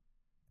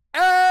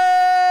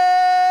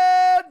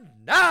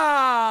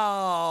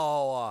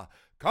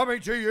coming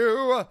to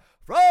you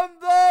from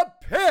the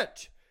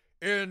pit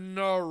in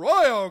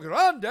Arroyo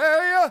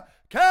Grande,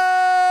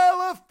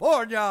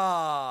 California.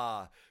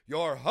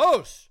 Your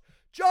hosts,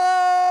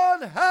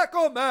 John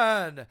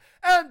Hackleman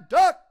and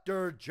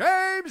Dr.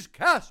 James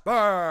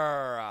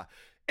Casper.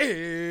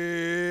 It's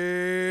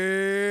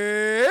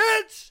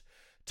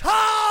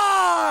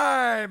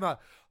time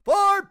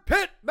for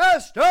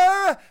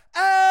Pitmaster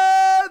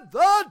and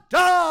the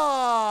Doc.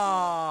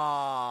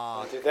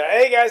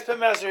 Hey guys,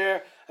 Pitmaster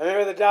here. I'm here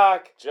with the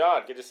Doc.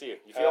 John, good to see you.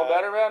 You feeling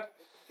better, man?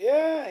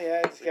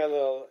 Yeah. I just got a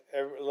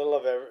little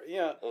of every,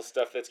 Little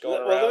stuff that's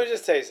going around. Well, let me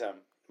just tell you something.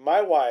 My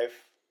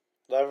wife,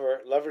 love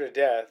her to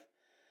death,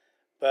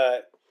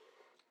 but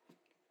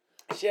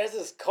she has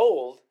this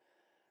cold.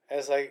 And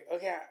it's like,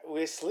 okay,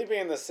 we're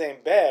sleeping in the same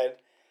bed,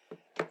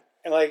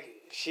 and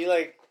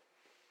she'll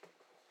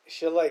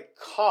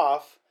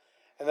cough,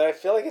 and then I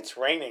feel like it's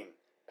raining,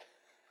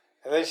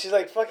 and then she's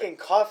like fucking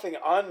coughing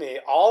on me.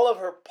 All of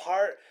her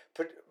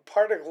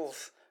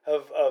particles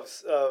of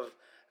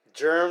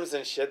germs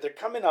and shit, they're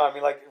coming on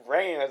me like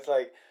rain. It's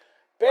like,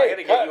 babe, I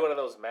gotta get you one of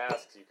those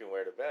masks you can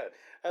wear to bed.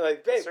 I'm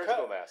like, babe,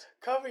 surgical mask.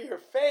 Cover your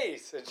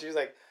face. And she's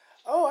like,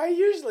 oh, I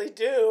usually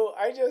do.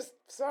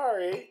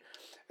 Sorry.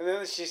 And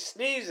then she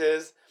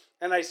sneezes,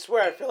 and I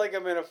swear, I feel like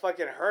I'm in a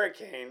fucking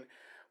hurricane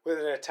with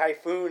a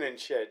typhoon and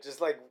shit. It's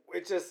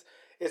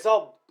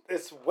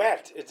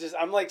wet.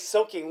 I'm like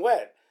soaking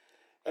wet.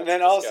 And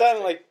then all of a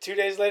sudden, like 2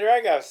 days later, I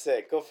got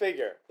sick. Go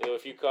figure.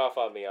 If you cough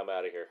on me, I'm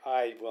out of here.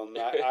 I will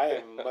not. I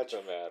am much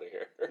I'm out of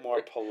here.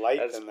 more polite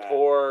than that. That's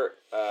poor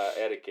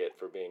etiquette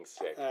for being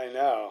sick. I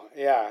know.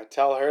 Yeah,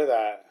 tell her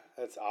that.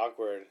 That's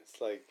awkward. It's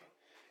like,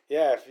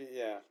 yeah.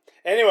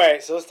 Anyway,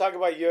 so let's talk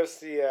about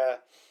UFC.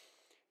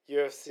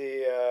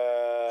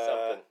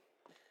 Something.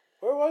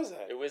 Where was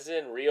it? It was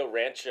in Rio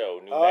Rancho,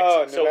 New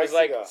Mexico. So it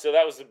was so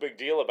that was the big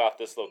deal about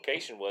this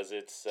location was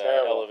its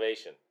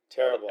elevation.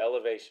 Terrible.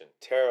 Elevation.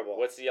 Terrible.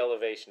 What's the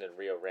elevation in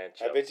Rio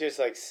Rancho? I bet you it's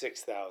like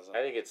 6,000.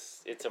 I think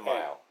it's a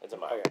mile. It's a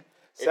mile. Okay.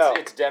 So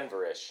it's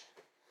Denver-ish.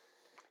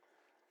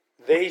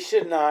 They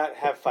should not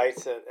have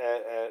fights at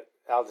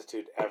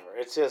altitude ever.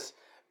 It's just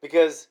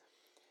because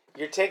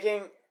you're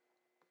taking.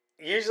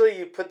 Usually,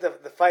 you put the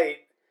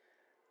fight.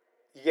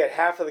 You get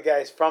half of the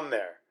guys from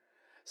there,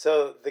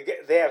 so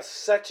they have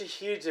such a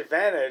huge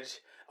advantage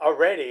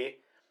already.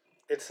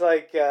 It's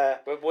like.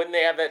 But wouldn't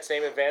they have that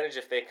same advantage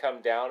if they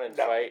come down and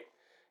fight?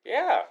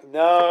 Yeah.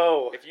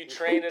 No. If you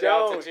train at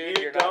altitude,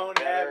 you're not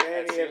have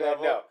any of that.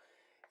 No.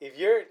 If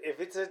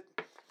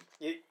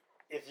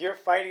you're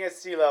fighting at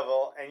sea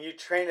level and you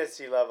train at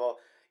sea level,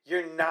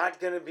 you're not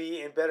going to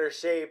be in better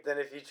shape than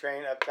if you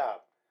train up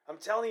top. I'm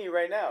telling you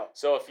right now.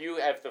 So if you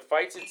have the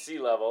fights at sea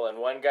level and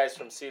one guy's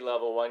from sea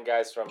level, one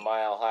guy's from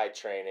mile high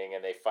training,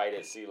 and they fight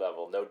at sea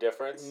level, no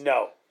difference?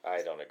 No.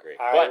 I don't agree.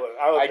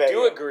 I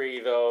do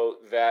agree, though,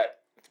 that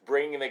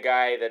bringing the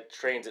guy that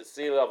trains at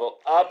sea level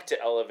up to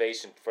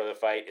elevation for the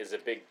fight is a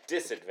big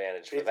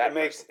disadvantage for that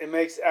person. It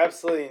makes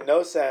absolutely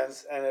no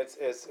sense, and it's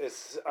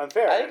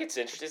unfair. I think it's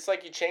interesting. It's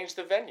like you change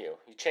the venue.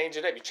 You change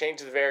it up. You change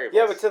the variables.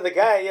 Yeah, but to the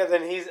guy,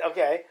 then he's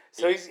okay.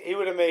 So he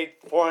would have made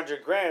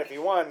 $400,000 if he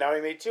won. Now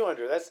he made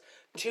 $200,000. That's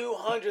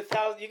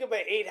 $200,000. You can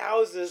buy 8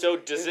 houses. So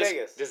in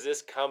Vegas. Does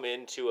this come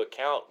into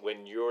account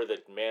when you're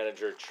the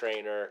manager,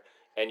 trainer,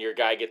 and your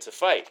guy gets a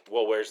fight?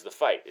 Well, where's the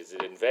fight? Is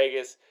it in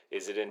Vegas?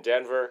 Is it in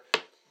Denver?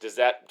 Does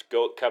that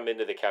come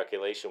into the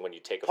calculation when you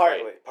take a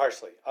fight?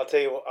 Partially. I'll tell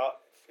you,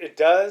 it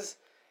does.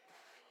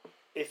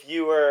 If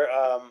you were,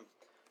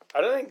 I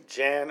don't think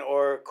Jan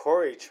or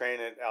Corey train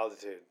at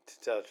altitude, to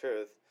tell the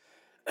truth.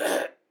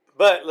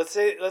 But let's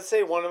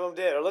say one of them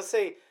did, or let's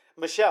say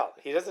Michelle.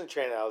 He doesn't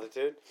train at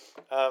altitude.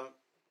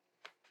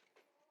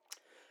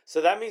 So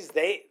that means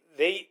the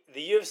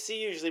UFC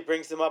usually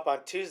brings them up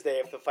on Tuesday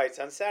if the fight's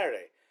on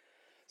Saturday.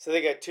 So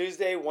they got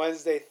Tuesday,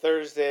 Wednesday,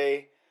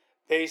 Thursday.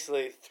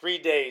 Basically 3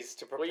 days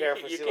to prepare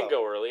for sea level. You can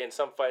go early, and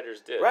some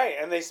fighters did. Right,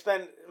 and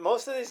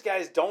most of these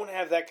guys don't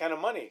have that kind of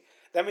money.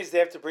 That means they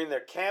have to bring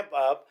their camp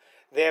up.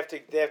 They have to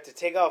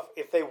take off,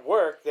 if they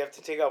work, they have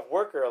to take off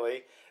work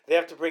early. They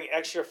have to bring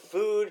extra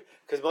food,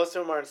 because most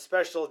of them are on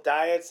special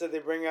diets that they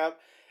bring up.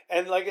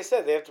 And like I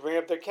said, they have to bring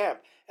up their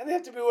camp. And they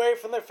have to be away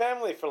from their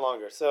family for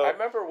longer. So I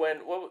remember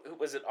what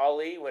was it,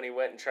 Ali, when he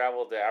went and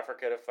traveled to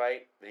Africa to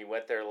fight? He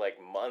went there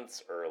like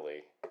months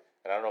early.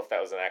 And I don't know if that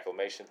was an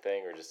acclimation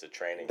thing or just a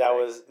training thing. That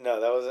was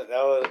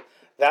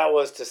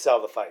to sell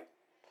the fight.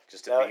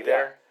 Just to be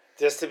there? Yeah.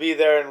 Just to be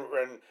there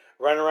and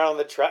run around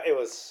the tribe. It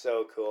was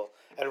so cool.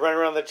 And run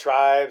around the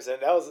tribes,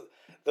 and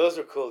those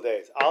were cool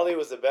days. Ali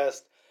was the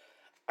best.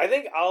 I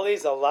think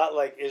Ali's a lot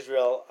like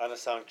Israel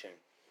Adesanya.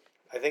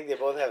 I think they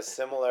both have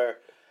similar,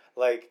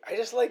 I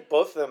just like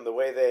both of them. The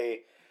way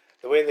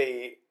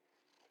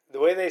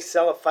they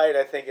sell a fight,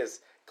 I think,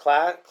 is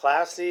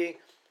classy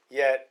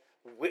yet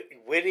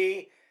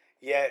witty.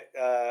 Yet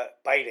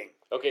biting.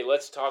 Okay,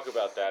 let's talk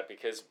about that,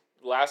 because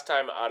last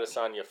time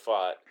Adesanya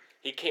fought,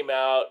 he came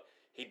out,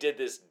 he did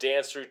this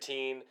dance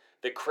routine,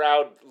 the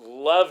crowd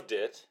loved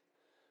it,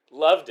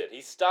 Loved it.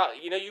 He stopped.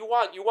 You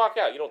walk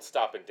out. You don't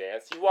stop and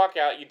dance. You walk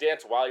out. You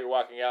dance while you're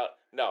walking out.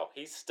 No,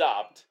 he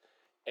stopped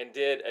and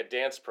did a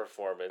dance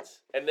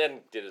performance and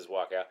then did his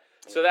walkout.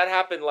 So that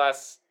happened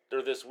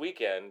this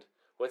weekend.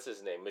 What's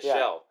his name?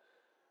 Michel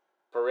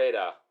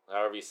Pereira,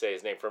 however you say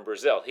his name, from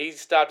Brazil. He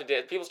stopped and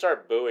danced. People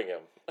started booing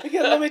him.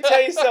 Because let me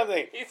tell you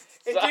something. He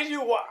sucked.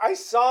 I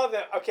saw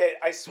that. Okay,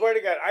 I swear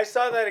to God, I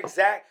saw that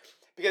exact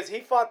because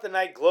he fought the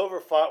night Glover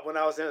fought when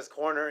I was in his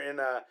corner in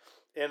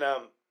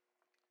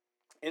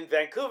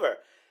Vancouver,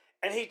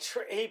 and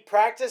he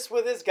practiced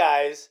with his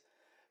guys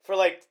for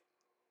like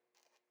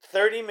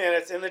 30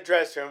 minutes in the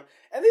dressing room,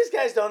 and these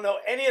guys don't know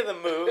any of the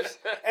moves,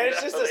 and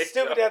it's just a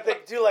stupid dance they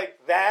do like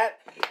that.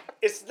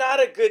 It's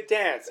not a good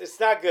dance. It's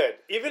not good.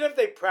 Even if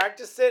they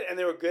practiced it and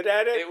they were good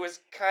at it,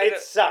 it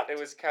sucked. It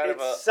was kind of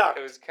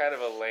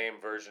a lame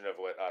version of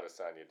what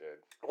Adesanya did.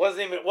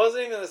 Wasn't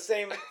even the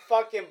same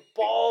fucking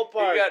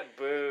ballpark. He got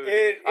booed.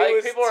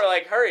 People were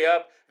like, "Hurry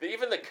up!"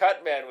 Even the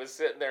cut man was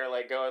sitting there,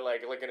 like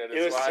looking at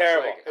his watch.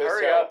 Terrible. Like,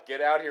 hurry up,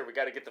 get out here. We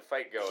got to get the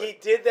fight going. He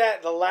did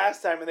that the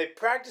last time, and they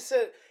practice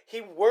it.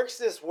 He works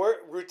this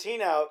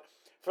routine out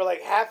for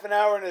like half an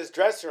hour in his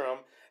dressing room.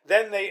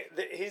 Then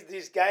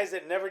these guys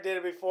that never did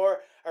it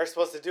before are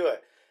supposed to do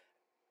it.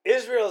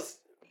 Israel's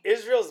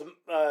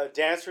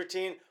dance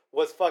routine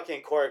was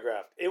fucking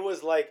choreographed. It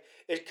was like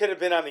it could have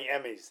been on the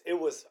Emmys. It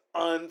was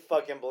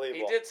unfucking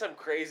believable. He did some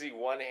crazy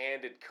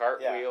one-handed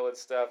cartwheel and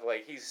stuff.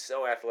 Like, he's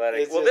so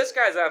athletic. It's this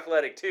guy's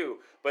athletic too,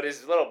 but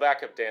his little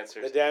backup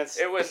dancers. The dance.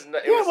 It was.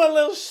 One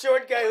little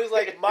short guy who's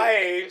like my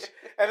age,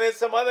 and then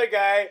some other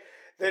guy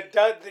that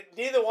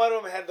neither one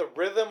of them had the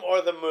rhythm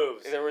or the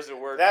moves. There was a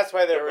word. That's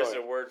why there was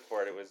a word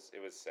for it. It was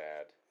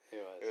sad.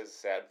 It was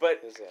sad.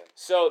 But sad.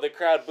 So the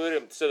crowd booed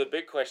him. So the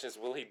big question is,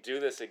 will he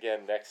do this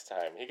again next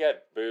time? He got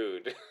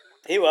booed.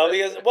 He will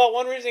because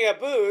one reason he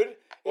got booed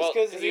is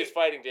because he was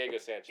fighting Diego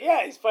Sanchez.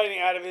 Yeah, he's fighting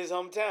out of his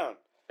hometown.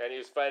 And he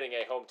was fighting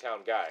a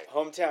hometown guy.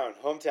 Hometown.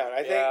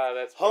 I think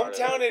that's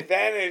hometown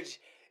advantage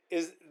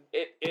is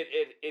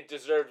it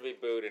deserved to be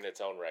booed in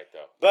its own right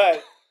though.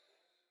 But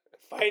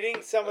fighting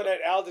someone at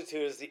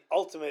altitude is the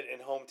ultimate in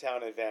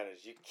hometown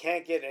advantage. You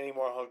can't get any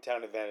more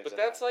hometown advantage. But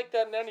that's like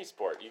that in any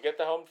sport. You get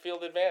the home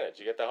field advantage.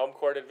 You get the home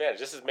court advantage.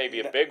 This is maybe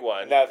a big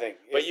one. Nothing.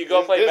 But you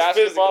go play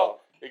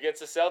basketball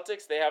against the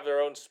Celtics. They have their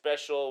own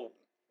special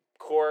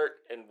court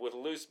and with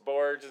loose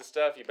boards and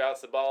stuff. You bounce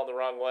the ball on the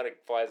wrong one, it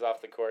flies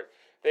off the court.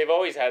 They've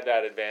always had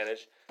that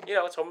advantage.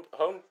 It's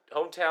hometown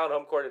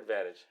home court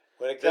advantage.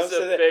 When it comes to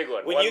the big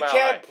one. When you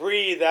can't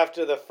breathe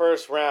after the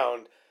first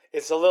round,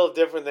 it's a little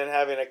different than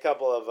having a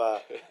couple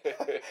of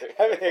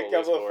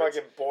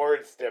fucking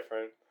boards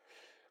different.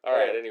 All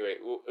right. Anyway,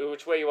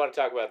 which way you want to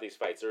talk about these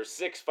fights? There are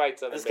 6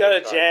 fights on the main card.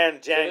 Let's go to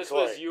Jan. So this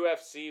Corey. was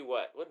UFC.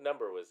 What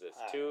number was this?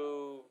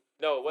 2.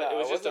 No. It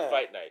was just a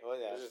fight night. Well,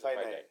 yeah, it was just a fight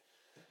night.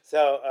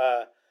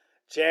 So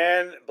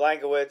Jan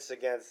Blachowicz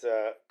against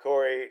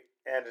Corey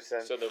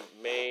Anderson. So the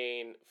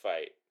main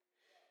fight.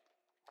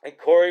 And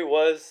Corey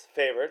was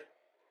favored.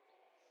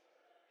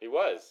 He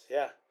was.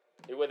 Yeah.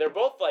 They're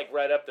both like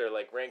right up there,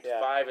 like ranked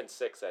 5 and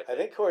 6. I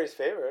think Corey's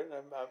favored.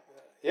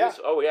 He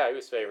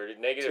was favored.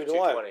 Negative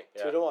 220.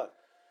 2-1.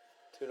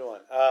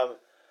 2-1.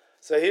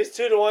 So he's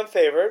 2-1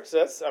 favored. So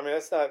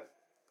that's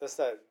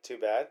not too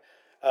bad.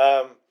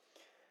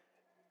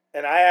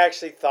 And I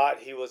actually thought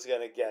he was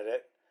gonna get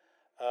it.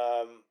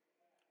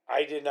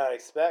 I did not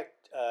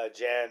expect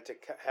Jan to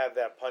have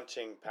that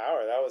punching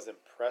power. That was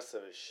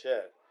impressive as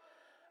shit.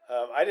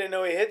 I didn't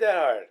know he hit that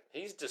hard.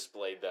 He's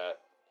displayed that.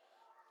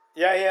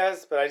 Yeah, he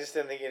has, but I just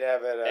didn't think he'd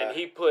have it. And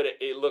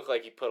it looked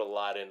like he put a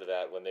lot into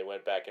that when they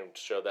went back and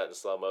showed that in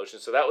slow motion.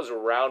 So that was a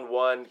round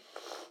 1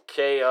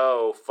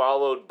 KO,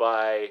 followed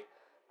by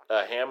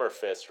a hammer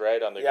fist,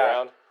 right, on the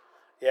ground?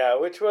 Yeah,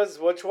 which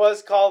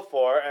was called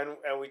for,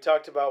 and we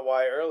talked about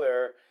why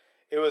earlier.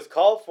 It was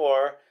called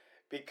for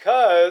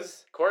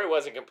because Corey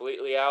wasn't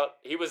completely out.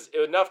 He was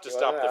enough to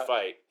stop the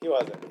fight. He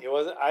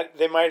wasn't.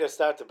 They might have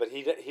stopped it, but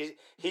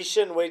he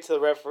shouldn't wait till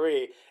the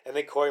referee, and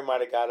then Corey might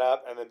have got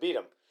up and then beat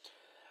him.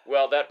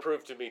 Well, that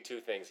proved to me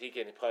 2 things. He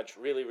can punch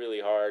really,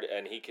 really hard,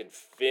 and he can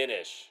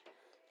finish.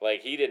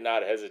 Like, he did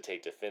not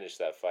hesitate to finish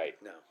that fight.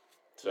 No.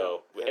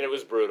 So, and it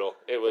was brutal.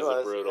 It was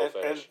a brutal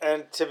finish.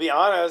 And to be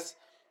honest,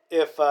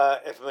 if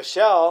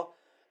Michel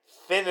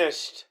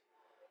finished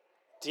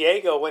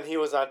Diego when he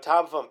was on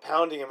top of him,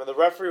 pounding him, and the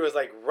referee was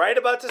like right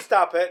about to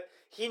stop it,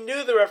 he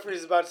knew the referee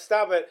was about to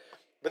stop it,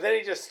 but then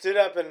he just stood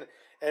up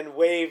and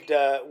waved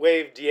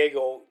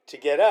Diego to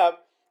get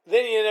up.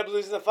 Then he ended up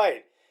losing the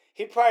fight.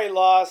 He probably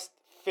lost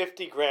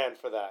 $50,000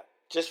 for that,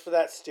 just for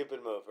that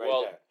stupid move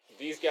there.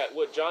 These guys.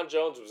 John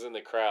Jones was in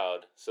the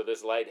crowd, so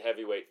this light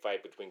heavyweight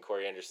fight between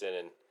Corey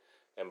Anderson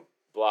and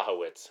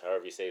Blachowicz,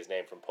 however you say his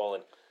name, from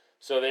Poland.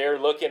 So they're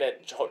looking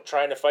at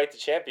trying to fight the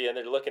champion.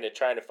 They're looking at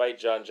trying to fight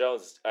John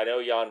Jones. I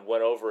know Jan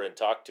went over and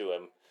talked to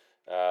him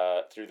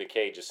through the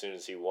cage as soon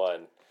as he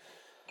won.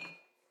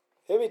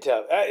 It'd be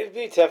tough. It'd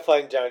be tough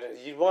fighting John Jones.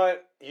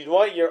 You'd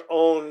want your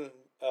own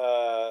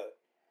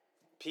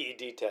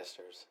PED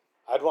testers.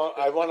 I'd want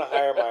to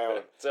hire my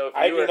own. So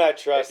I do not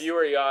trust. If you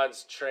were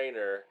Jan's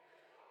trainer,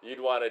 You'd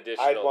want I'd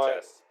additional want,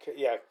 tests.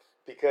 yeah,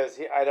 because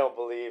I don't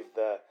believe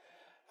that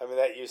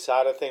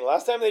USADA thing.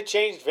 Last time they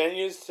changed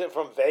venues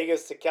from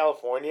Vegas to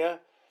California,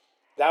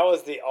 that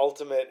was the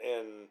ultimate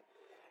in.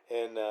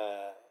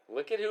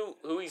 Look at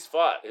who he's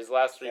fought his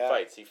last 3 Yeah.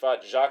 fights. He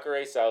fought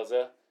Jacare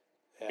Souza,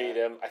 Yeah. beat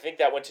him. I think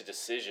that went to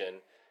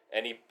decision,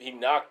 and he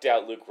knocked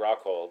out Luke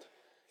Rockhold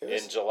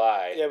in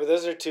July. Yeah, but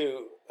those are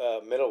two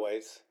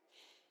middleweights.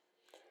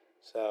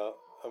 So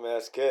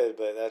that's good,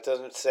 but that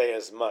doesn't say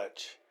as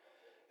much.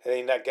 And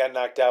he got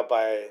knocked out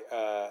by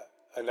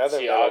another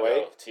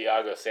middleweight.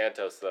 Thiago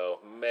Santos, though,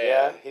 man.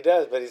 Yeah, he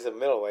does, but he's a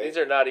middleweight. These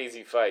are not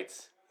easy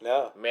fights.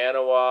 No.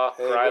 Manawa,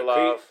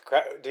 Krylov.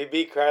 Did he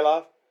beat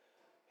Krylov?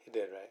 He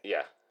did, right?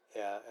 Yeah.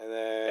 Yeah, and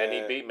then... And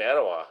he beat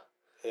Manawa.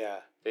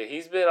 Yeah.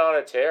 He's been on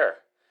a tear.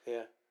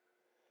 Yeah.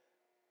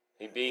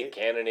 He beat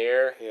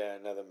Cannonier. Yeah,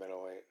 another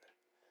middleweight.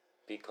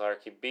 Beat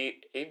Clark.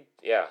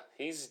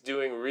 He's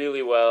doing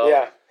really well.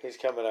 Yeah, he's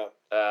coming up.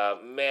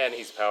 Man,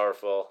 he's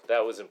powerful.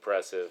 That was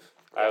impressive.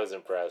 I was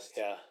impressed.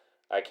 Yeah.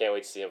 I can't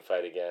wait to see him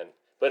fight again.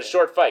 But a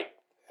short fight.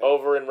 Yeah.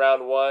 Over in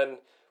round 1.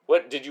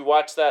 What did you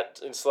watch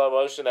that in slow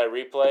motion, that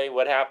replay?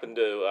 What happened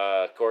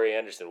to Corey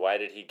Anderson? Why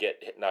did he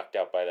get knocked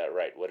out by that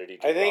right? What did he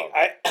do wrong?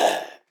 I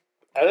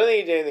don't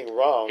think he did anything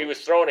wrong. He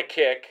was throwing a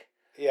kick.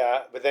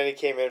 Yeah, but then he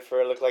came in for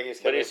it looked like he was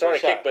coming in for a throwing a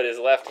shot. kick, but his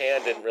left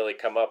hand didn't really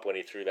come up when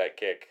he threw that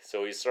kick.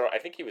 So I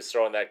think he was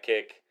throwing that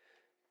kick,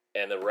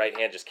 and the right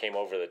hand just came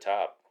over the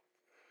top,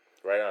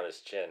 right on his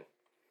chin.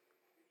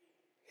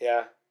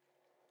 Yeah.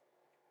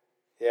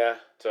 Yeah.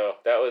 So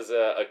that was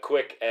a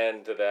quick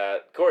end to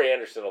that. Corey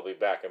Anderson will be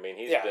back. I mean,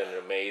 he's been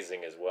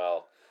amazing as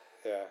well.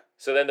 Yeah.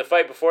 So then the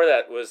fight before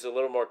that was a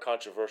little more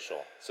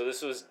controversial. So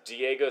this was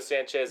Diego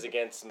Sanchez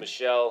against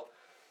Michel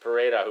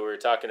Pereira, who we were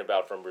talking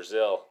about from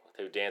Brazil,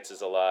 who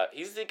dances a lot.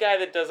 He's the guy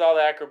that does all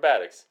the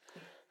acrobatics.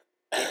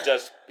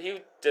 What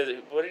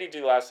did he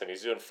do last time? He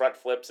was doing front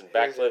flips and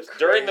back flips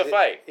during the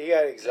fight. He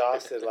got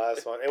exhausted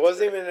last one. It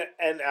wasn't even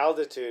an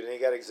altitude, and he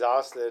got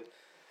exhausted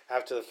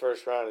after the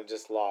first round and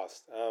just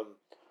lost.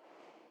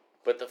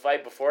 But the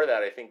fight before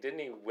that, I think, didn't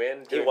he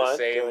win doing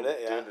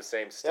the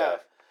same stuff?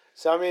 Yeah.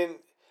 So,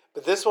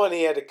 but this one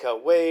he had to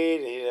cut weight,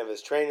 and he didn't have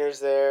his trainers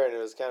there, and it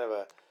was kind of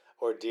a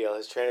ordeal.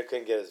 His trainer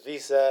couldn't get his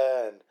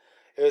visa, and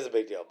it was a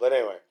big deal. But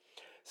anyway,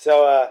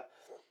 so...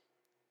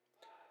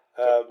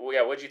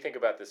 what did you think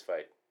about this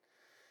fight?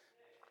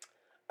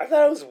 I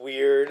thought it was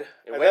weird.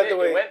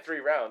 It went 3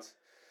 rounds.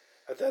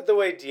 I thought the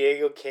way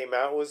Diego came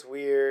out was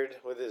weird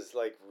with his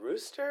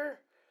rooster.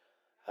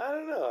 I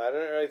don't know. I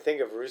don't really think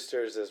of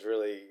roosters as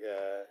really.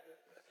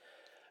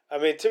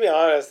 To be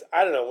honest,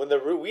 I don't know. When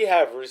we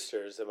have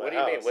roosters in my house.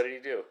 What do you mean? What did he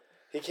do?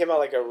 He came out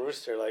like a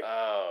rooster,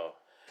 Oh.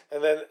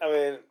 And then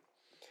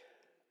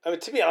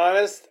to be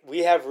honest, we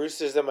have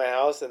roosters in my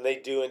house, and they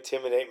do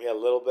intimidate me a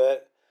little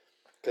bit.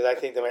 Because I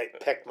think they might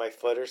peck my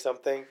foot or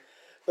something.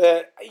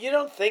 But you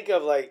don't think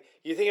of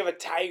you think of a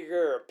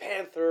tiger or a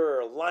panther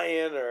or a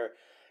lion or,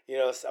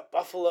 a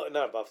buffalo,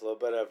 not a buffalo,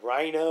 but a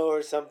rhino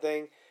or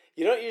something.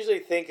 You don't usually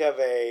think of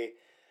a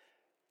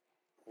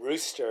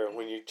rooster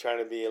when you're trying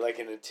to be an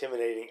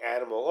intimidating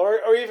animal.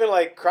 Or even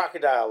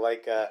crocodile,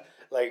 like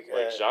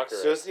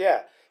Jacare.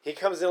 Yeah, he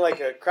comes in like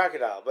a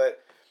crocodile.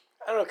 But,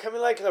 I don't know,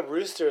 coming like a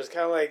rooster is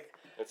kind of like...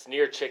 It's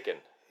near chicken.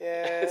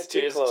 Yeah, it's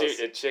too close.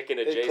 It's chicken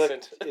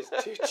adjacent. It's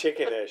too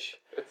chickenish.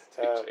 It's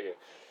too chicken.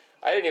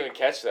 I didn't even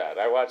catch that.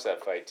 I watched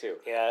that fight too.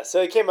 Yeah,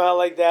 so he came out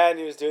like that, and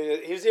he was doing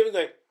it. He was even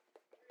going.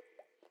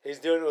 He's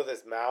doing it with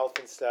his mouth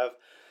and stuff.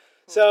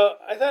 So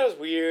I thought it was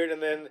weird,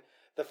 and then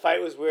the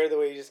fight was weird the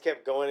way he just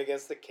kept going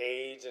against the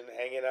cage and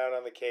hanging out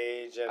on the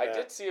cage. And I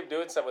did see him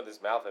doing something with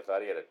his mouth. I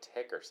thought he had a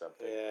tick or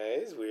something. Yeah,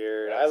 he's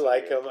weird. I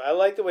like him. I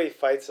like the way he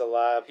fights a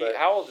lot. But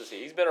how old is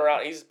he? He's been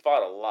around. He's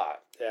fought a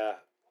lot. Yeah.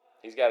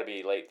 He's got to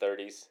be late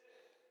 30s.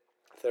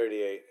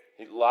 38.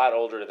 He's a lot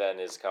older than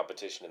his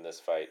competition in this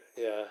fight.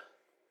 Yeah.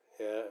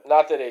 Yeah.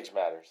 Not that age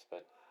matters, but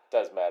it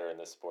does matter in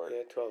this sport.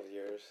 Yeah, 12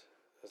 years.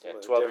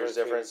 That's 12 years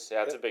difference.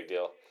 Yeah, it's a big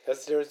deal.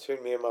 That's the difference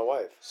between me and my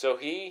wife. So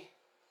he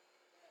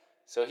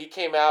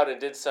came out and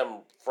did some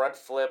front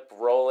flip,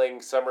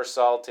 rolling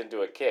somersault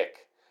into a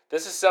kick.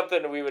 This is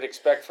something we would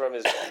expect from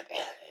his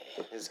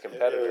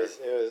competitor.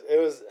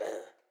 It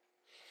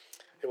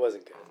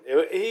wasn't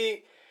good.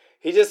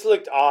 He just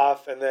looked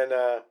off, and then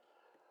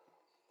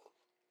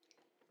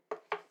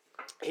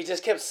he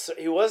just kept.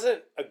 He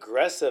wasn't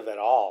aggressive at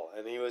all,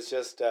 and he was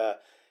just.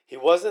 He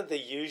wasn't the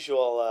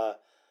usual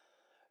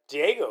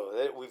Diego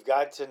that we've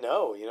got to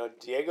know.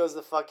 Diego's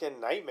the fucking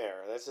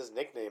nightmare. That's his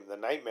nickname, the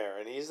Nightmare,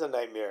 and he's the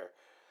nightmare.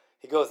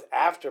 He goes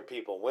after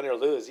people, win or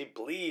lose. He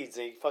bleeds,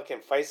 and he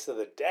fucking fights to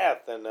the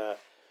death, and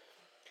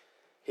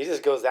he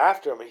just goes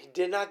after him. And he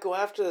did not go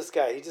after this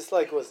guy. He just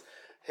was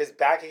his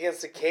back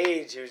against the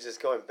cage. He was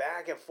just going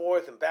back and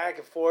forth and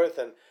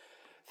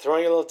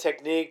throwing a little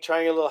technique,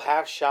 trying a little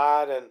half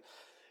shot, and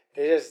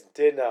it just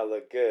did not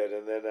look good.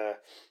 And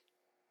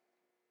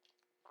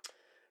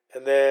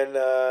then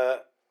I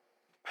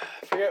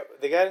forget,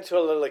 they got into a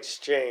little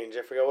exchange.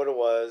 I forgot what it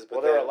was.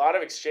 But there were a lot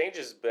of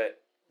exchanges,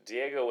 but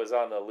Diego was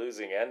on the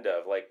losing end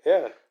of.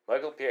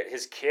 Michael Pierre,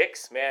 his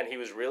kicks, man, he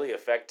was really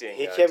affecting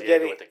He kept Diego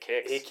getting with the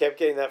kicks. he kept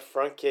getting that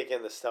front kick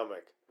in the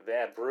stomach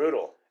Man,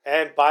 brutal.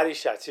 and body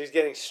shots. He was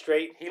getting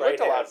straight. He right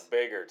looked a lot hands.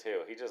 bigger,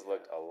 too. He just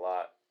looked a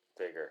lot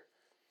bigger.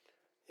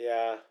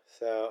 Yeah,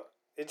 so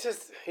he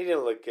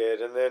didn't look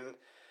good, and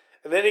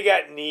then he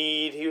got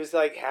kneed. He was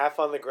like half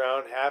on the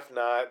ground, half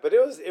not. But it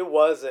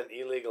was an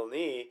illegal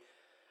knee,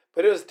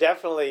 but it was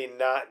definitely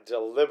not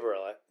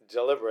deliberate.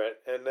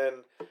 And then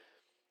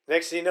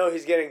next thing you know,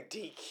 he's getting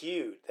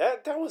DQ'd.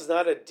 That was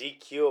not a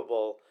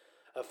DQable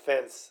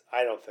offense.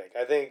 I don't think.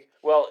 I think.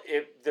 Well,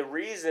 the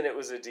reason it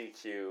was a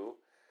DQ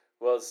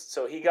was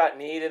so he got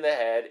kneed in the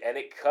head and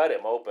it cut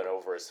him open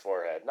over his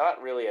forehead.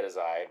 Not really at his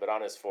eye, but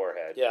on his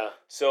forehead. Yeah.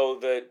 So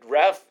the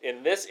ref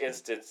in this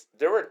instance,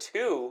 there were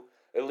 2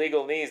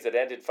 illegal knees that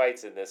ended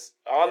fights in this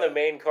on the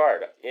main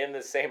card in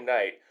the same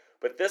night.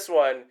 But this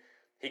one,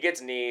 he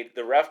gets kneed.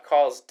 The ref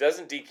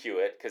doesn't DQ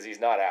it because he's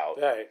not out.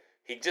 Right.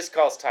 He just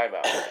calls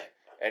timeout.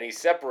 And he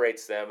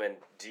separates them. And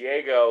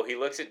he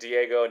looks at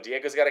Diego, and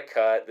Diego's got a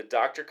cut. The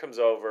doctor comes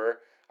over.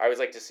 I always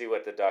like to see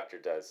what the doctor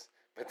does.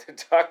 But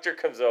the doctor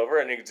comes over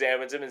and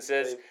examines him and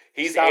says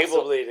He stops the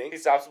bleeding. He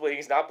stops bleeding.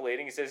 He's not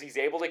bleeding. He says he's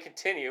able to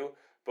continue,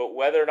 but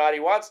whether or not he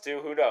wants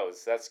to, who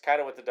knows? That's kind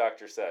of what the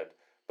doctor said.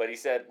 But he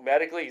said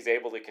medically he's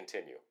able to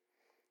continue.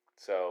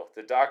 So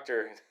the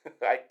doctor,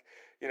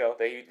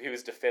 he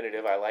was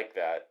definitive. I like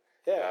that.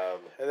 Yeah.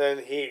 And then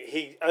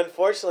he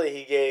unfortunately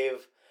he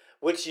gave,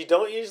 which you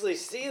don't usually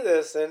see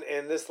this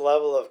in this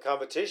level of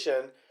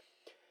competition,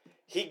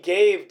 he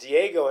gave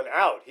Diego an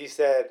out. He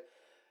said,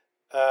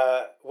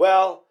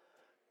 well,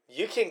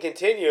 you can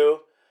continue.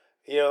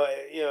 We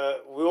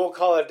won't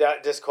call it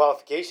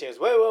disqualification. He goes,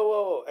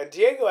 whoa. And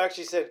Diego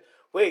actually said,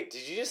 wait,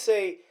 did you just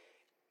say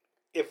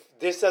if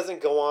this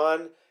doesn't go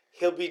on,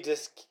 he'll be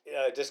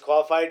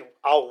disqualified,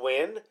 I'll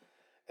win?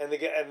 And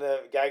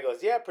the guy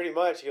goes, yeah, pretty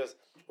much. He goes,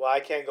 well,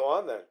 I can't go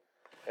on then.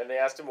 And they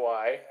asked him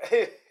why.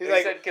 He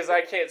said, because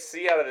I can't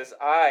see out of this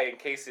eye in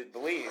case it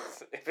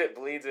bleeds. If it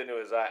bleeds into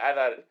his eye. I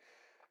thought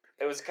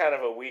it was kind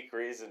of a weak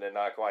reason to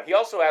not go on. He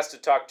also asked to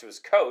talk to his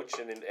coach,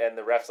 and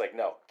the ref's like,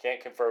 no,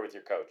 can't confer with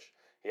your coach.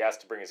 He has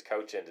to bring his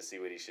coach in to see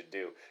what he should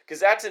do. Because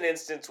that's an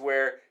instance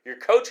where your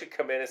coach could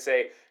come in and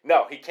say,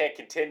 no, he can't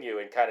continue,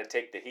 and kind of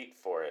take the heat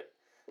for it.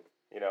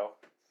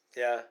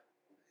 Yeah.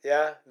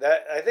 Yeah.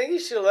 I think he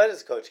should have let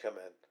his coach come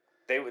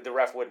in. The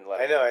ref wouldn't let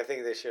him. I know. I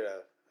think they should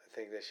have.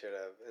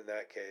 In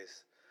that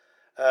case.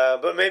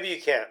 But maybe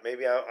you can't.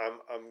 Maybe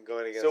I'm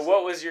going against. So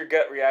what was your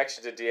gut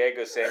reaction to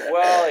Diego saying,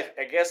 well,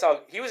 I guess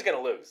he was going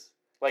to lose.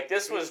 Like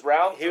this was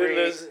round 3. He would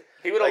lose.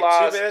 He would have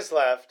lost 2 minutes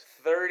left.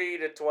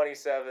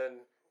 30-27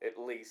 at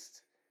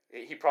least.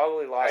 He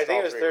probably lost. I think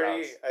all it was 3 30.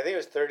 rounds. I think it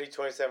was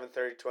 30-27,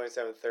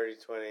 30-27,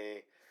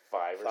 30-25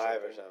 5 or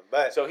something.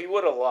 But so he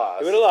would have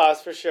lost. He would have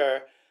lost for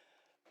sure.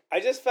 I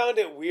just found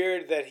it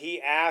weird that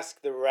he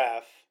asked the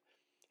ref.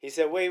 He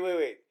said,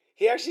 "Wait."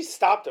 He actually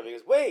stopped him. He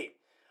goes, "Wait,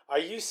 are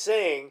you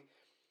saying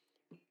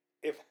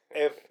if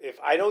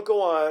I don't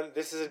go on,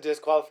 this is a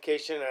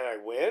disqualification and I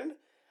win?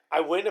 I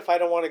win if I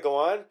don't want to go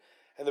on?"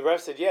 And the ref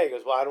said, "Yeah." He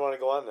goes, "Well, I don't want to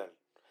go on then."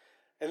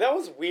 And that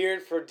was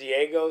weird for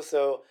Diego.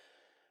 So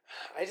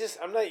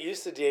I'm not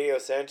used to Diego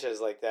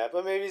Sanchez like that.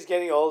 But maybe he's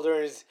getting older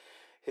and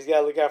he's got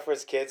to look out for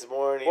his kids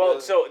more.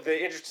 And so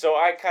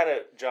I kind of,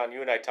 John,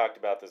 you and I talked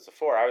about this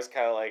before. I was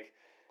kind of like,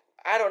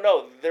 I don't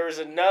know. There was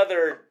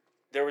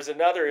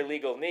another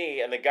illegal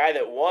knee, and the guy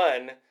that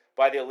won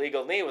by the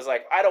illegal knee was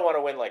like, I don't want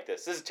to win like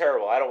this. This is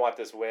terrible. I don't want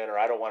this win, or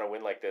I don't want to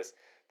win like this.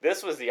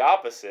 This was the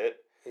opposite,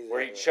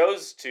 where he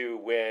chose to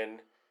win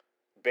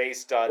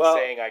based on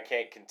saying I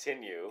can't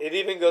continue. It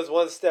even goes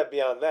one step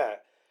beyond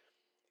that.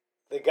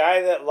 The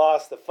guy that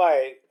lost the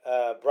fight,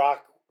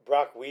 Brock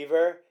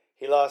Weaver,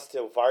 he lost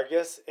to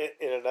Vargas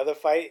in another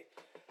fight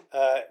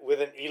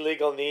with an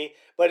illegal knee.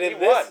 But he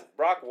won.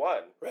 Brock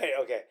won. Right,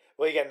 okay.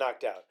 Well, he got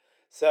knocked out.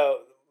 So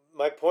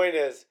my point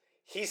is,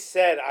 he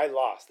said, I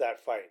lost that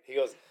fight. He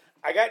goes,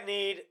 I got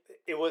kneed.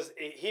 He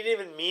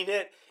didn't even mean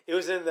it. It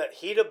was in the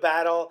heat of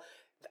battle.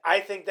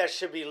 I think that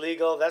should be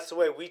legal. That's the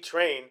way we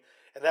train,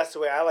 and that's the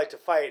way I like to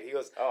fight. He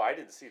goes, oh, I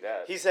didn't see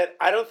that. He said,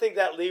 I don't think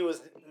that knee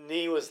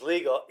was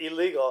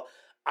illegal.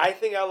 I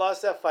think I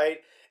lost that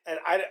fight, and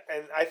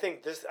I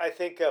think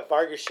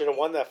Vargas should have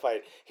won that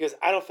fight. He goes,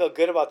 I don't feel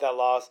good about that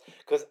loss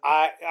because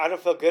I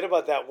don't feel good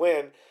about that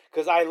win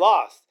because I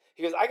lost.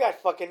 He goes, I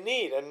got fucking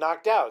kneed and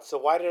knocked out, so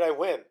why did I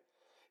win?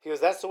 He goes,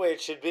 that's the way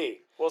it should be.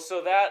 Well,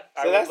 I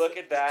would look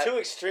at that. Two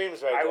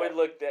extremes right there. I would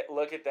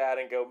look at that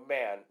and go,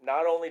 man,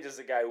 not only does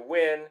the guy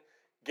win,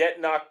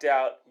 get knocked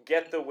out,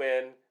 get the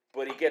win,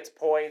 but he gets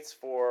points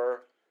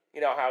for,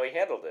 how he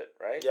handled it,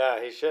 right?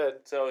 Yeah, he should.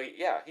 So,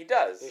 he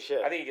does. He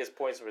should. I think he gets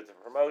points with the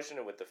promotion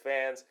and with the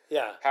fans.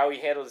 Yeah. How he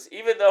handled this,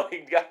 even though he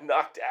got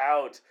knocked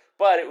out,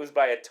 but it was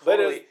by a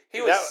totally...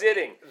 He was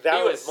sitting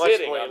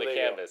on the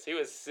canvas. He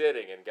was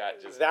sitting and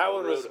got just... That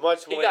one was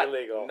much more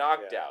illegal.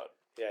 Knocked out.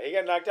 Yeah, he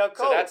got knocked out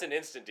cold. So that's an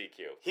instant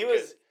DQ. He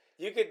was...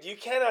 You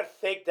cannot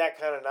fake that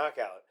kind of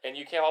knockout. And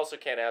you can't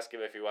ask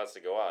him if he wants to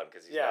go on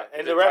because he's not.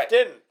 And the ref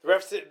didn't. The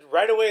ref said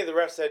right away. The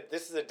ref said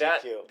this is a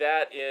DQ.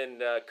 That in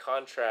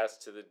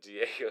contrast to the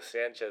Diego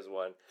Sanchez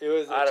one. It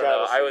was. I don't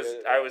know.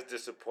 I was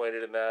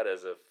disappointed in that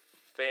as a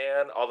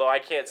fan. Although I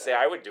can't say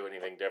I would do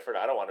anything different.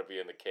 I don't want to be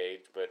in the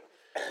cage, but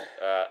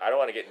I don't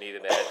want to get kneed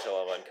in the head until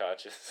I'm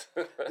unconscious.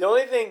 The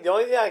only thing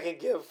I can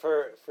give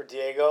for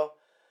Diego,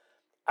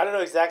 I don't know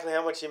exactly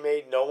how much he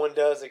made. No one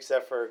does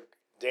except for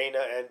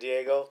Dana and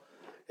Diego.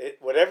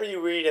 Whatever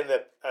you read in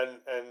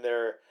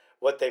their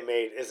what they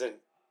made isn't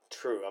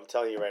true. I'm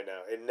telling you right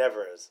now, it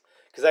never is.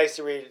 Because I used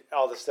to read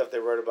all the stuff they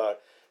wrote about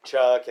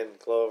Chuck and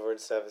Glover and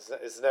stuff.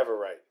 It's never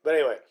right. But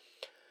anyway,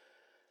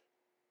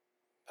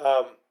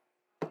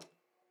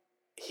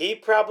 he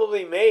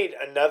probably made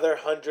another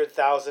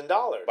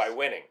 $100,000 by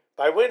winning.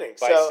 By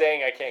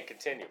saying I can't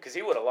continue because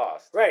he would have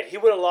lost. Right, he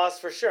would have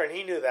lost for sure, and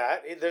he knew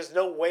that. There's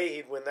no way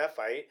he'd win that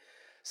fight.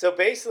 So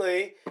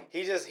basically,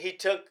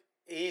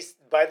 he's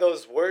by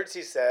those words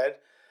he said,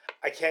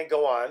 I can't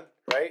go on,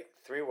 right?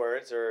 3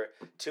 words or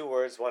 2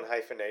 words, 1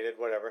 hyphenated,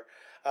 whatever.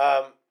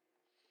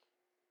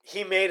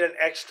 He made an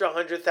extra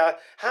 100,000.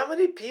 How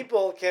many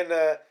people can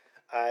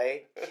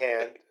I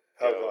can't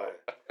go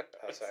on?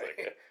 Oh,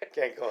 sorry.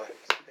 Can't go on.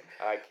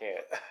 I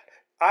can't.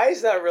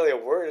 I's not really a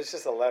word, it's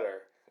just a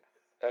letter.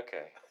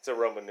 Okay. It's a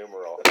Roman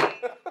numeral.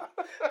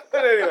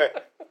 But anyway,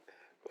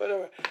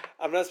 whatever.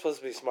 I'm not supposed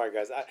to be smart,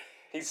 guys.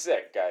 He's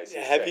sick, guys.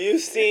 Have you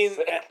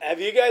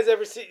guys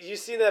ever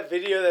seen that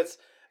video that's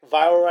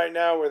viral right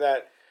now where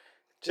that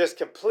just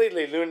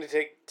completely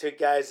lunatic to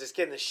guys just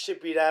getting the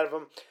shit beat out of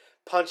them,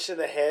 punched in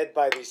the head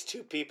by these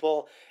 2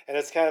 people, and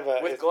it's kind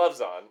of with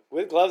gloves on.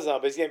 With gloves on,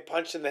 but he's getting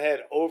punched in the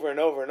head over and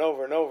over and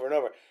over and over and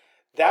over.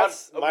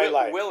 That's my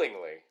life.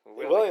 Willingly.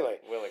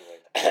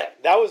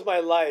 That was my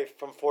life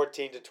from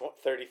 14 to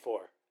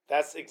 34.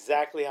 That's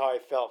exactly how I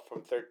felt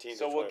from 13 to 14.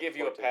 So we'll give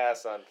you a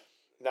pass on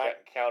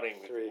not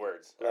counting 3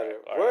 words. Letter.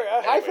 All We're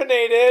right.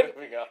 hyphenated.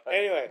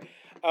 Anyway.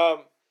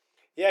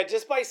 Yeah,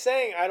 just by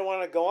saying I don't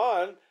want to go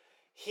on,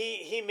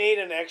 he made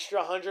an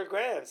extra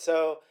 $100,000.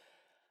 So,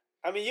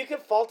 I mean, you can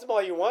fault him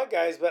all you want,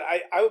 guys, but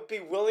I would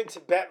be willing to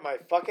bet my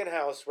fucking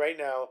house right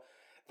now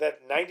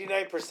that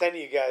 99% of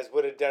you guys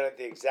would have done it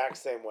the exact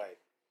same way.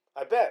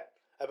 I bet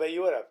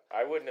you would have.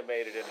 I wouldn't have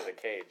made it into the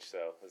cage,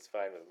 so it's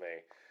fine with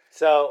me.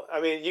 So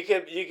I mean,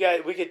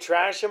 we could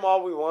trash him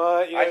all we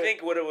want. I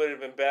think what it would have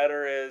been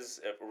better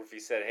is if he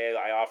said, "Hey,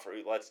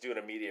 let's do an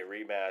immediate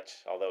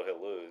rematch," although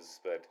he'll lose,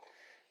 but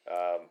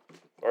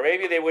or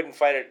maybe they wouldn't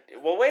fight it.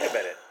 Well, wait a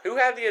minute. Who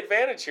had the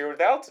advantage here with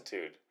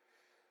altitude?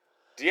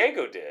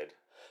 Diego did.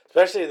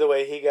 Especially the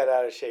way he got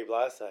out of shape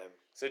last time.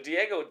 So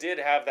Diego did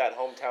have that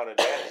hometown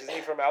advantage. Isn't he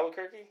from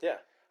Albuquerque? Yeah.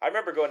 I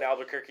remember going to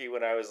Albuquerque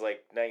when I was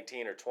like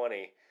 19 or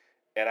 20,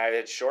 and I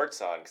had shorts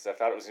on because I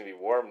thought it was going to be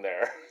warm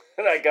there.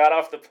 And I got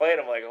off the plane.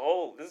 I'm like,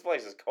 oh, this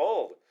place is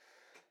cold.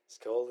 It's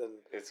cold and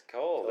it's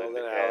cold in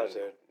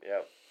altitude.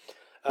 Yeah.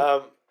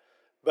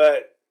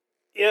 But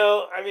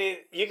I mean,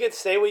 you could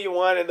say what you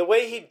want, and the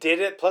way he did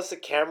it, plus the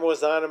camera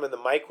was on him and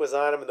the mic was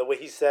on him, and the way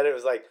he said it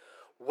was like,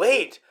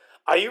 wait,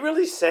 are you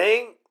really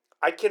saying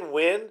I can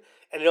win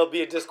and it'll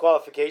be a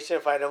disqualification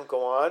if I don't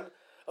go on?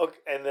 Okay,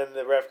 and then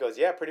the ref goes,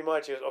 yeah, pretty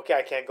much. He goes, okay,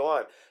 I can't go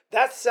on.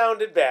 That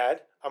sounded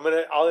bad.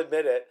 I'll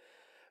admit it.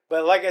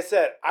 But like I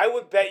said, I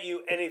would bet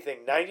you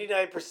anything.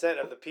 99%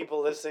 of the people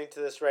listening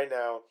to this right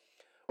now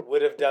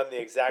would have done the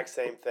exact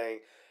same thing,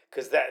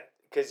 because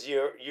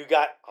you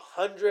got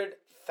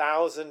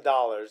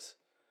 $100,000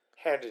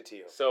 handed to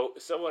you. So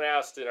someone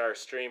asked in our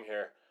stream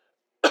here,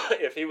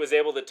 if he was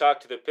able to talk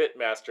to the pit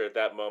master at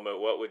that moment,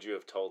 what would you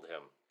have told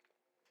him?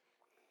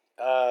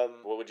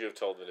 What would you have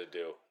told him to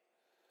do?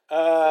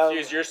 If he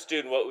was your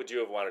student, what would you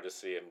have wanted to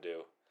see him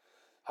do?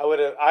 I would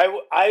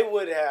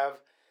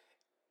have,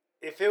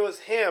 if it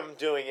was him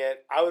doing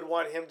it, I would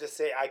want him to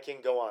say, I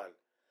can go on.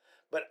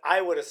 But I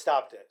would have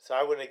stopped it, so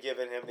I wouldn't have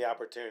given him the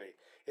opportunity.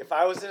 If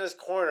I was in his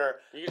corner,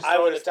 I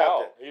would have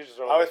stopped it.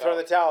 I would throw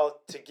the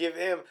towel to give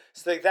him,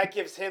 so that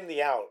gives him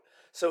the out.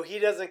 So he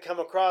doesn't come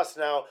across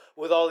now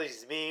with all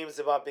these memes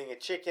about being a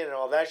chicken and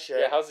all that shit.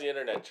 Yeah, how's the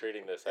internet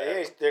treating this?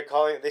 They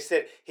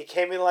said he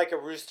came in like a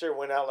rooster,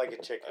 went out like a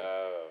chicken.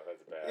 Oh,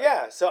 that's bad.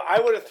 Yeah, so I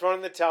would have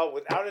thrown the towel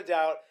without a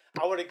doubt.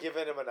 I would have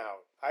given him an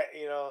out.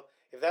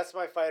 If that's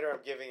my fighter,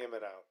 I'm giving him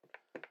an out.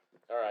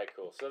 All right,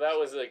 cool. So that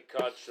was a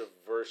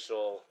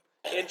controversial,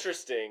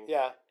 interesting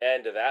Yeah.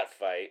 end to that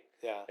fight.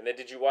 Yeah. And then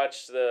did you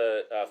watch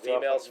the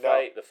females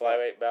fight, the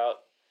flyweight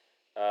bout?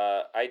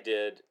 I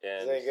did,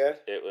 and Is that good?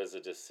 it was a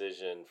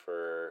decision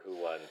for who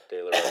won.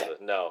 De La Rosa.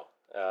 No.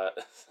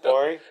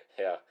 Boring?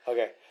 Yeah.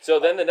 Okay. So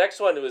then the next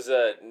one was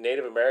a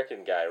Native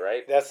American guy,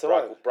 right? That's the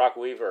one. Brock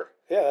Weaver.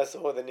 Yeah, that's the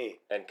one with the knee.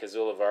 And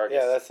Kazula Vargas.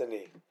 Yeah, that's the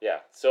knee. Yeah.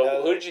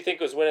 So who did you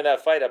think was winning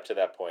that fight up to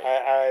that point?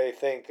 I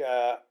think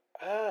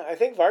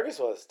Vargas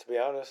was, to be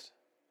honest.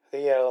 I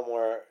think he had a little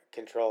more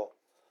control.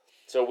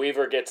 So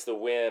Weaver gets the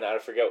win. I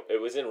forget.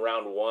 It was in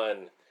round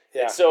 1.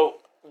 Yeah. And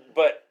so,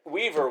 but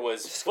Weaver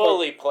was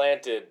fully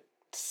planted,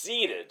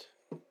 seated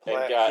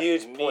and got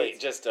huge knee, points.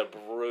 just a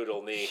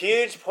brutal knee.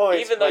 Huge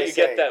points. Even though by you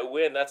saying, get that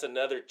win, that's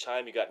another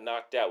time you got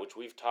knocked out, which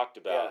we've talked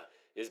about.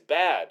 Is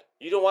bad.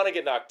 You don't want to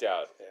get knocked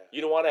out. Yeah.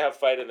 You don't want to have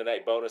fight of the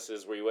night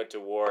bonuses where you went to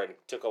war and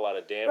took a lot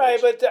of damage.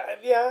 Right, but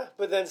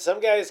but then some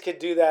guys could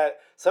do that.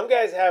 Some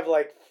guys have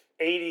like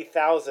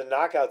 80,000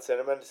 knockouts in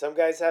them, and some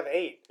guys have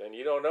 8. And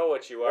you don't know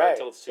what you are Right.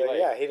 until it's too So, late.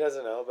 yeah, he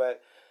doesn't know,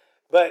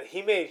 but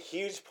he made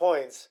huge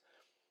points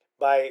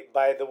by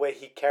the way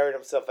he carried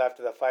himself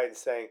after the fight and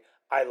saying,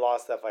 "I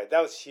lost that fight."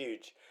 That was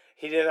huge.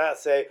 He did not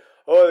say,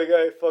 "Oh, the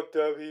guy fucked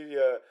up. He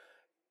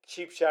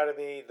cheap shot at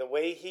me." The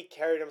way he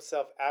carried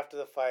himself after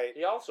the fight.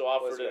 He also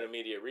offered was an good.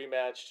 immediate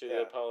rematch to the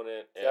Yeah.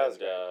 opponent, That was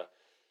and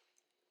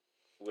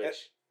great.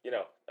 which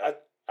I-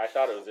 I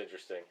thought it was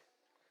interesting.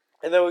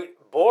 And then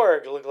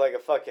Borg looked like a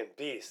fucking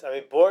beast. I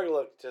mean, Borg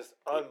looked just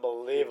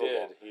unbelievable. He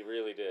did. He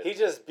really did. He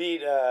just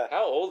beat.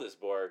 How old is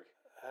Borg?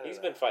 I don't He's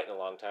know. been fighting a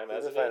long time, He's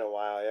hasn't been he? fighting a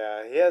while.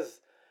 Yeah,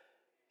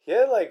 he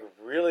had like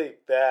really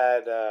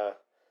bad.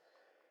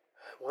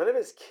 One of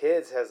his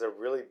kids has a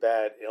really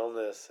bad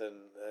illness,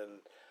 and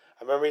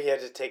I remember he had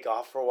to take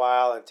off for a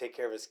while and take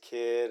care of his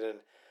kid,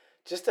 and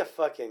just a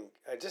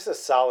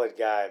solid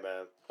guy,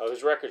 man. Oh,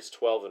 his record's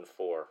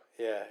 12-4.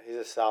 Yeah, he's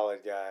a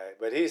solid guy,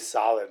 but he's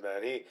solid,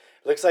 man. He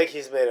looks like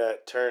he's made a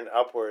turn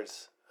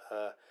upwards.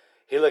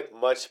 He looked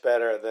much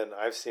better than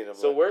I've seen him.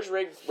 So look. where's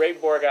Ray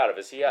Borg out of?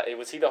 Was he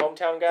the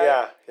hometown guy?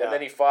 Yeah. And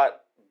then he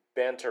fought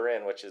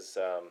Bantarin, which is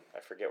I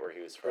forget where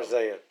he was from.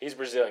 Brazilian. He's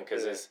Brazilian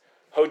because it's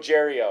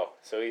Rogério,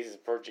 so he's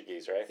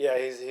Portuguese, right? Yeah,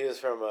 he was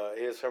from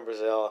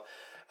Brazil.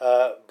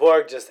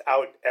 Borg just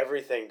out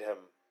everything to him.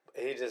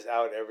 He just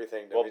out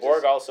everything to him. Well, He Borg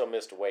just- also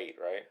missed weight,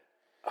 right?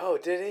 Oh,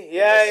 did he?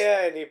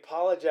 Yeah, and he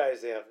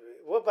apologized. Yeah.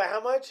 What, by how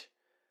much?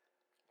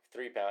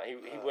 3 pounds. He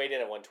weighed in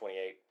at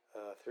 128.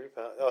 3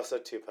 pounds. Oh, so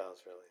 2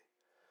 pounds, really.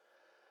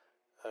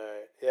 All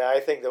right. Yeah, I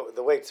think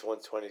the weight's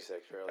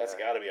 126, really. That's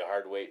got to be a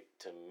hard weight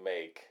to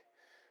make,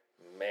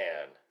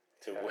 man.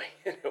 To weigh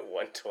in at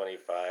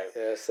 125.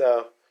 Yeah,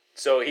 so...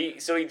 So he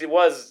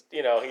was,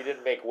 he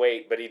didn't make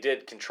weight, but he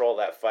did control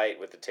that fight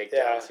with the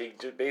takedowns.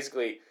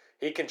 Yeah.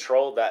 He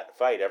controlled that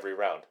fight every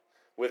round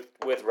with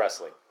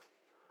wrestling.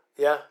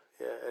 Yeah,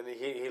 and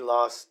he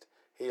lost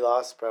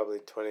probably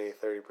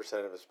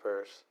 20-30% of his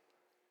purse.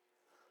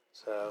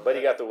 So, But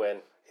he got the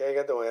win. Yeah, he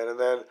got the win, and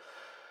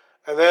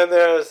then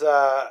there's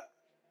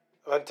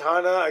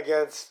Montana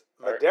against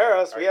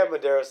Medeiros. We have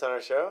Medeiros on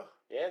our show.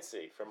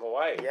 Yancey from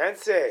Hawaii.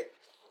 Yancey.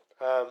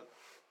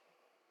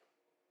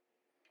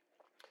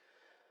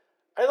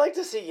 I'd like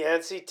to see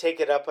Yancey take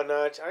it up a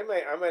notch. I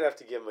might have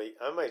to give him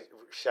I might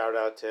shout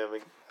out to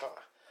him.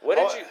 What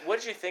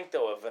did you think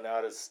though of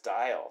Venata's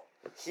style?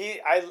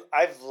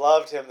 I've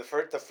loved him.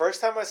 The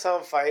first time I saw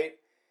him fight,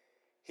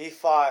 he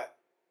fought.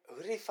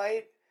 Who did he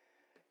fight?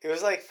 It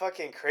was like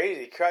fucking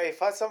crazy. He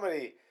fought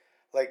somebody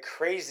like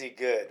crazy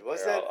good.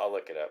 I'll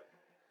look it up.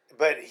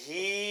 But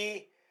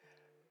it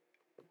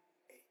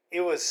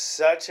was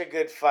such a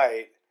good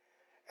fight,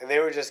 and they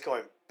were just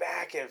going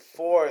back and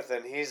forth,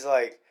 and he's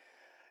like,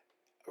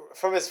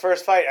 from his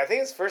first fight, I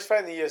think his first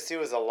fight in the UFC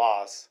was a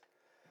loss,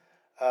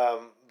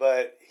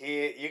 but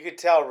you could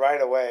tell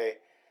right away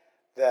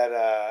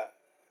that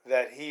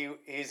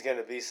he's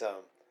gonna be some.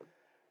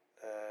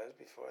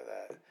 Before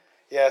that,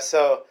 yeah.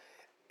 So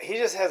he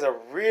just has a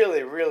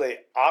really really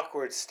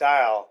awkward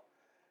style,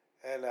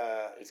 and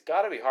it's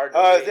got to be hard to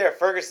oh, read. it's there,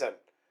 Ferguson.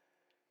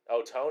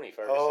 Oh, Tony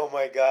Ferguson. Oh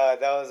my God,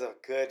 that was a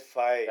good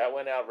fight. That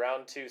went out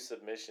round 2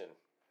 submission.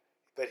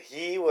 But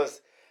he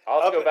was.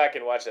 I'll have to go back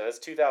and watch that. That's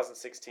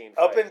 2016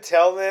 fight. Up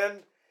until then,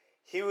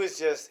 he was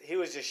just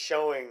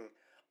showing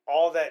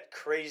all that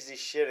crazy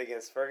shit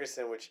against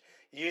Ferguson, which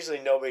usually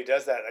nobody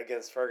does that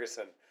against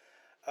Ferguson.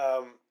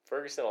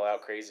 Ferguson will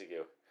out crazy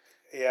you.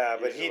 Yeah,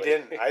 but he Usually.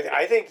 didn't.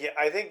 I think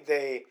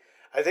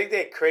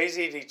they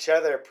crazied each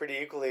other pretty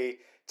equally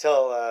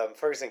till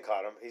Ferguson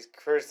caught him.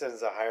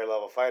 Ferguson's a higher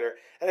level fighter,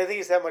 and I think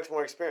he's had much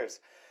more experience.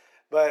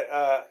 But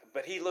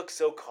he looks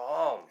so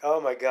calm. oh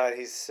my God,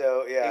 he's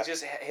so He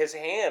just his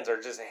hands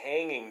are just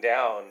hanging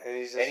down, and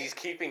he's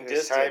keeping his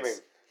distance. timing.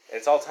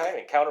 It's all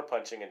timing,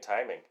 counterpunching and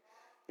timing.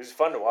 It was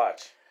fun to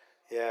watch.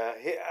 Yeah,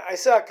 I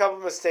saw a couple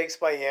mistakes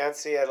by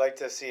Yancey. I'd like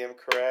to see him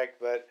correct,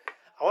 but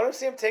I want to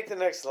see him take the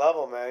next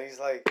level, man.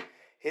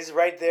 He's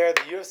right there.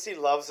 The UFC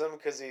loves him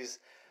because he's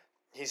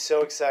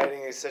so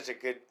exciting. He's such a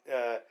good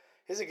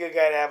he's a good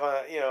guy to have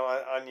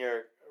on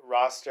your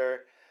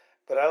roster.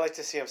 But I like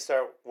to see him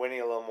start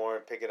winning a little more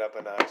and pick it up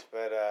a notch.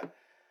 But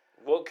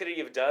what could he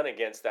have done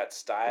against that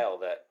style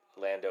that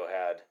Lando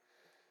had?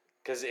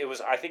 Because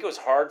I think it was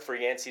hard for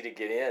Yancey to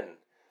get in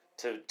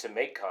to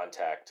make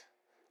contact.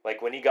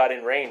 Like when he got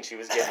in range, he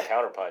was getting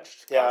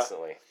counterpunched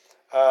constantly.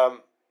 A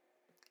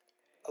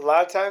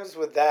lot of times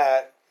with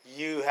that,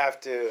 you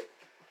have to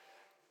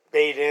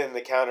bait in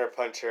the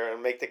counterpuncher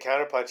and make the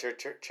counterpuncher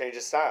change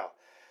his style.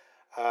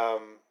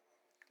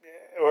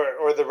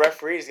 Or the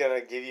referee's going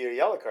to give you a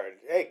yellow card.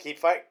 Hey, keep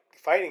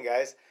fighting,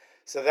 guys.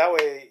 So that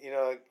way,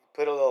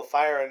 put a little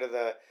fire under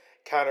the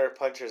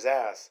counterpuncher's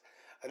ass.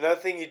 Another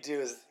thing you do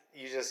is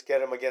you just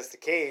get him against the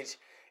cage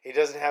he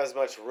doesn't have as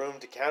much room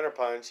to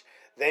counterpunch.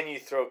 Then you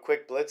throw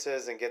quick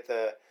blitzes and get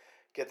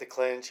the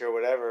clinch or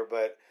whatever.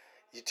 But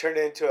you turn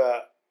it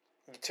into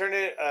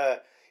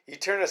you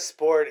turn a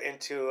sport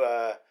into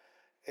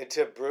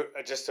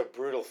just a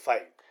brutal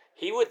fight.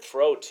 He would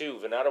throw too.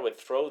 Venata would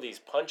throw these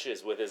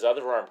punches with his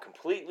other arm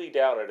completely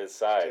down at his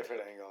side.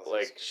 Different angles.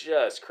 Like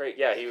just crazy.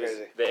 Yeah, he was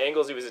crazy. the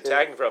angles he was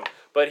attacking from,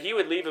 but he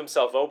would leave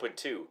himself open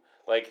too.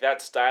 Like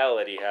that style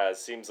that he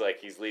has seems like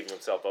he's leaving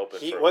himself open.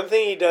 One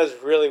thing he does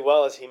really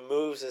well is he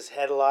moves his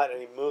head a lot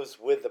and he moves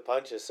with the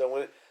punches.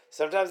 So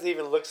sometimes it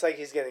even looks like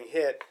he's getting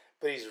hit,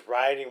 but he's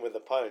riding with the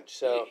punch.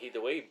 So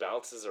the way he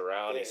bounces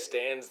around, he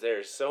stands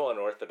there so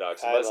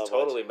unorthodox. It I must love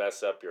totally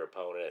mess up your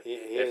opponent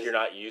if you're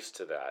not used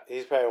to that.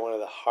 He's probably one of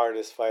the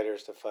hardest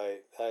fighters to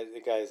fight.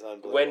 The guy's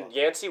unbelievable. When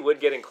Yancey would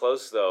get in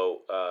close,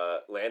 though,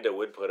 Landa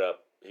would put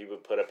up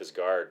his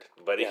guard,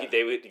 but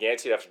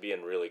Yancey would have to be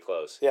in really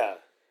close. Yeah.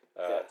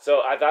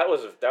 So that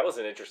was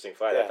an interesting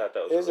fight. Yeah. I thought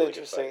that was it was a really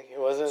interesting. Good fight. It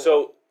wasn't.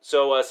 So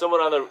someone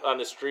on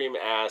the stream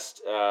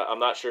asked, I'm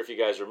not sure if you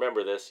guys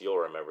remember this. You'll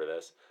remember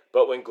this.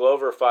 But when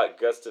Glover fought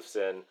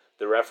Gustafsson,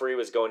 the referee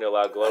was going to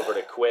allow Glover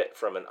to quit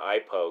from an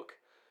eye poke,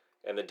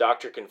 and the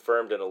doctor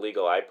confirmed an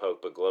illegal eye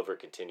poke, but Glover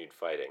continued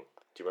fighting.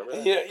 Do you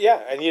remember that?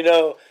 Yeah, and you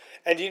know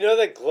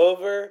that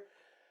Glover,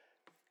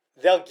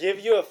 they'll give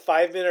you a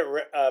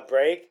 5-minute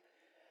break,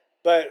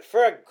 but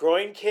for a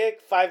groin kick,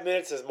 5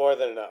 minutes is more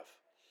than enough.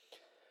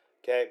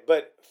 Okay,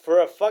 but for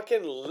a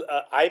fucking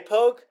eye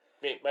poke,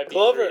 It might be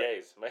Glover, 3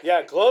 days.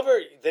 yeah, Glover.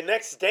 The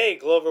next day,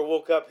 Glover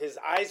woke up. His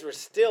eyes were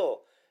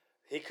still.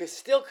 He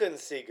still couldn't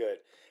see good.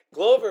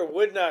 Glover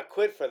would not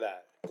quit for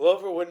that.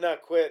 Glover would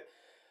not quit.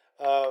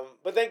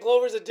 But then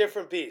Glover's a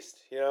different beast,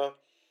 you know,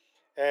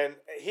 and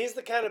he's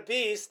the kind of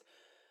beast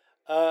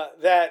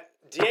that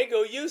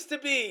Diego used to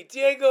be.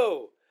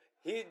 Diego.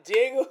 I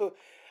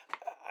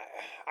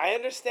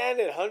understand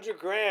it.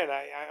 $100,000.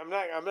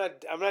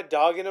 I'm not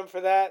dogging him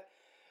for that.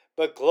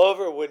 But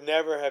Glover would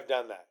never have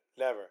done that.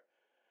 Never.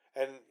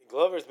 And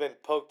Glover's been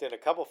poked in a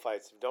couple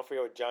fights. Don't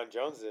forget what John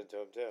Jones did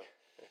to him, too.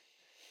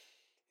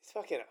 He's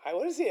fucking...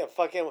 What does he have?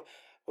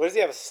 What does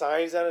he have?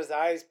 Signs on his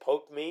eyes?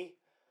 Poke me?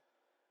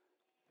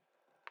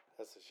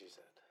 That's what she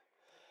said.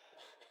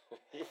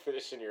 You're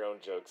finishing your own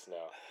jokes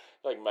now.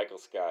 Like Michael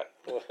Scott.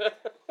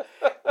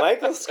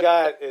 Michael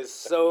Scott is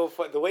so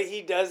fun. The way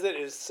he does it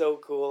is so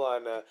cool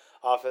on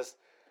Office.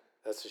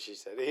 That's what she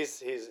said.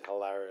 He's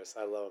hilarious.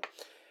 I love him.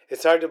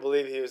 It's hard to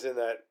believe he was in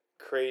that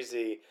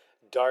crazy,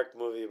 dark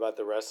movie about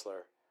the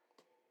wrestler.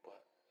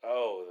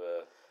 Oh,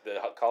 the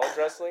college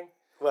wrestling?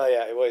 Well,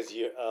 yeah, it was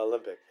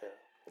Olympic.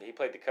 Yeah. He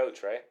played the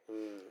coach, right?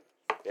 Mm.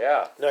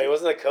 Yeah. No, he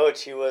wasn't the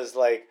coach. He was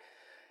like...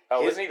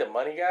 Oh, wasn't he the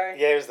money guy?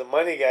 Yeah, he was the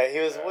money guy. He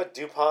was,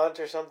 DuPont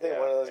or something?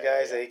 One of those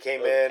guys. Yeah. And he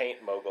came Little in.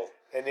 Paint mogul.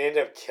 And he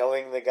ended up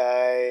killing the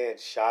guy and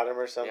shot him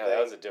or something. Yeah,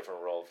 that was a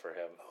different role for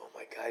him. Oh,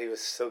 my God. He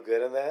was so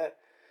good in that.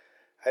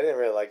 I didn't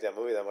really like that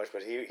movie that much,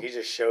 but he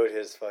just showed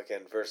his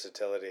fucking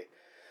versatility.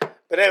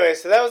 But anyway,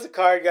 so that was the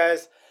card,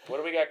 guys. What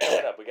do we got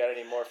coming up? We got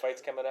any more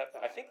fights coming up?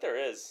 I think there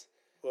is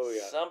What we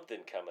got? something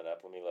coming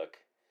up. Let me look.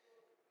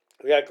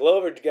 We got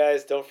Glover,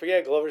 guys. Don't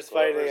forget, Glover's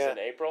fighting. in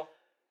April?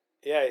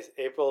 Yeah, he's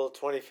April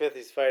 25th.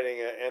 He's fighting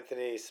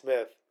Anthony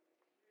Smith.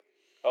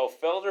 Oh,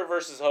 Felder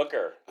versus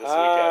Hooker this weekend.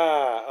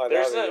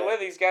 Oh, Well,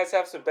 these guys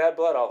have some bad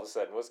blood all of a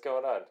sudden. What's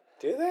going on?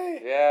 Do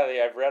they?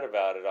 Yeah, I've read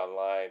about it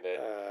online.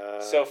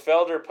 So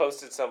Felder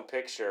posted some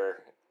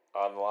picture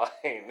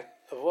online.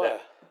 Of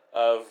what?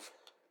 Of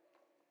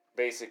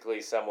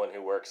basically someone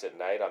who works at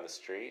night on the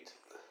street,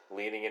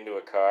 leaning into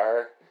a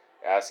car,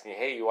 asking,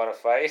 "Hey, you want to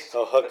fight?"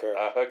 Oh, Hooker.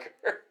 A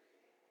Hooker.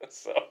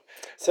 So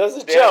it's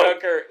a Dan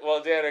joke.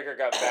 Dan Hooker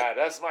got mad.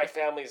 That's my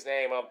family's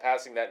name. I'm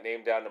passing that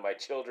name down to my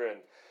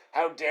children.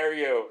 How dare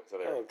you? So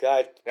Oh,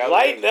 God. Now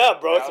Lighten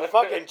up, bro. It's now- a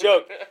fucking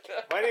joke.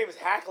 My name is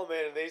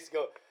Hackleman, and they used to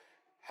go,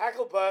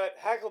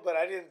 Hacklebutt.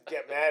 I didn't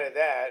get mad at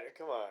that.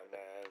 Come on,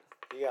 man.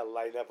 You got to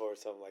lighten up over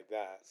something like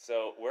that.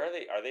 So where are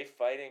they? Are they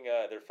fighting?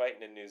 They're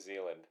fighting in New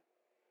Zealand.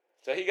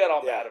 So he got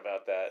all mad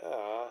about that.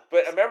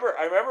 But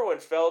I remember when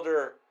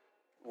Felder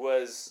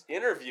was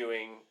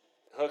interviewing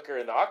Hooker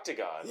in the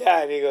octagon.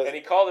 Yeah, and he goes... And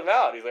he called him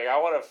out. He's like, "I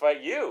want to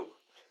fight you."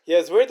 Yeah,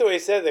 it's weird the way he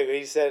said that.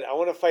 He said, "I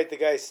want to fight the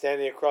guy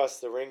standing across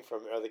the ring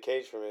from or the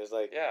cage from me." It's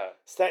like, yeah.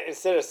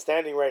 Instead of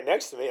standing right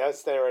next to me, I was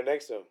standing right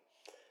next to him.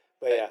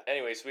 But yeah.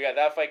 Anyway, so we got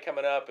that fight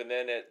coming up, and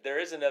then there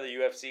is another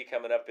UFC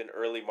coming up in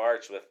early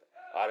March with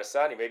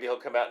Adesanya. Maybe he'll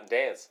come out and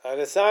dance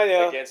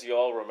Adesanya against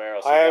Yoel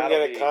Romero. So I am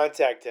going to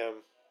contact him.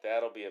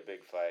 That'll be a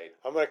big fight.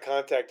 I'm going to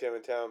contact him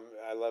and tell him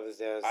I love his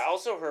dance. I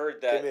also heard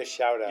that... Give me a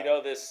shout out. You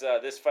know, this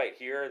fight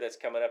here that's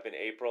coming up in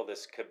April,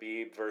 this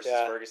Khabib versus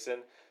Ferguson,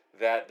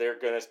 that they're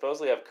going to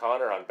supposedly have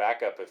Conor on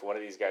backup. If one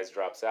of these guys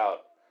drops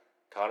out,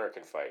 Conor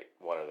can fight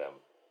one of them.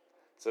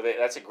 So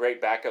that's a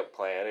great backup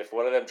plan. If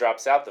one of them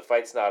drops out, the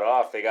fight's not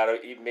off. They got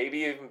a maybe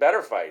even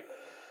better fight.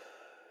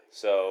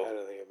 So I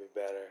don't think it'll be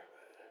better.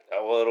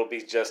 Well, it'll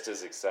be just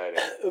as exciting.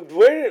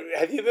 Where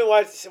have you been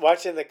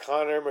watching the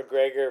Conor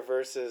McGregor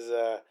versus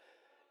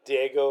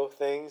Diego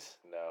things?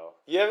 No.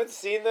 You haven't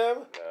seen them?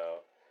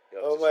 No.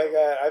 Oh to my show.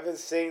 God, I've been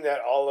seeing that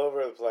all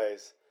over the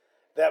place.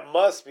 That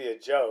must be a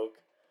joke,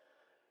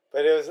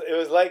 but it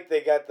was like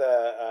they got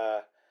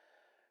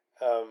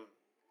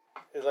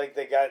it's like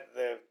they got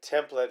the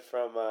template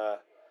from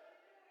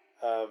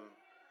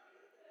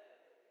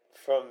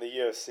the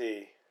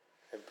UFC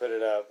and put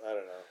it up. I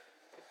don't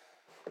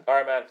know. All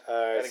right, man. All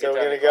right, Gotta so get we're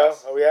down gonna to go.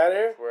 class. Are we out of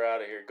here? We're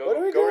out of here. Go. What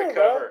are we go doing,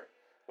 recover.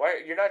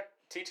 Why you're not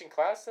teaching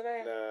class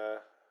today? Nah.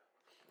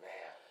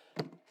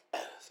 Man.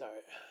 Sorry.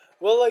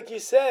 Well, like you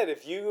said,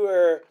 if you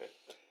were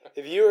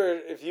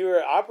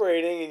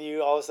operating and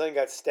you all of a sudden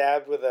got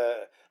stabbed with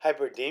a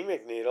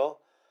hypodermic needle,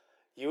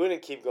 you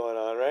wouldn't keep going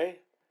on, right?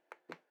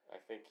 I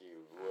think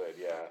you would,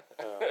 yeah.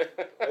 Oh.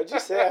 What'd you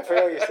say? I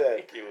forgot what you said. I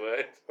think you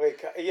would.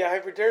 Wait, yeah,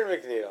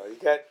 hypodermic needle. You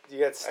got I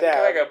think if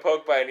stabbed. I got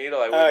poked by a needle,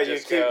 I Oh, wouldn't you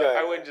just keep go. going.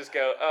 I wouldn't just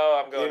go.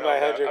 Oh, I'm going You home. might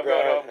Now. have your I'm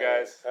going grand- home,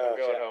 guys. Oh, I'm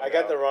going shit. home. I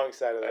got now. the wrong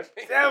side of this.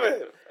 Damn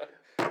it,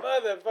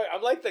 motherfucker!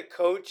 I'm like the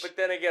coach. But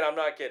then again, I'm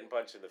not getting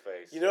punched in the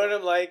face. You know what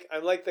I'm like?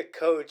 I'm like the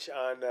coach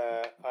on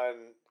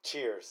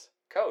Cheers.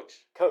 Coach.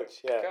 Coach,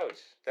 yeah. Coach.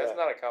 That's Yeah.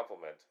 not a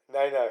compliment.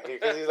 I know,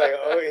 because he's like,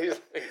 oh,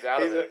 He's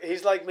out of it.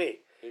 he's like me.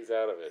 He's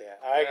out of it. Yeah.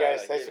 All right,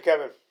 guys. Thanks for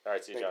coming. All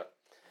right, see you, John.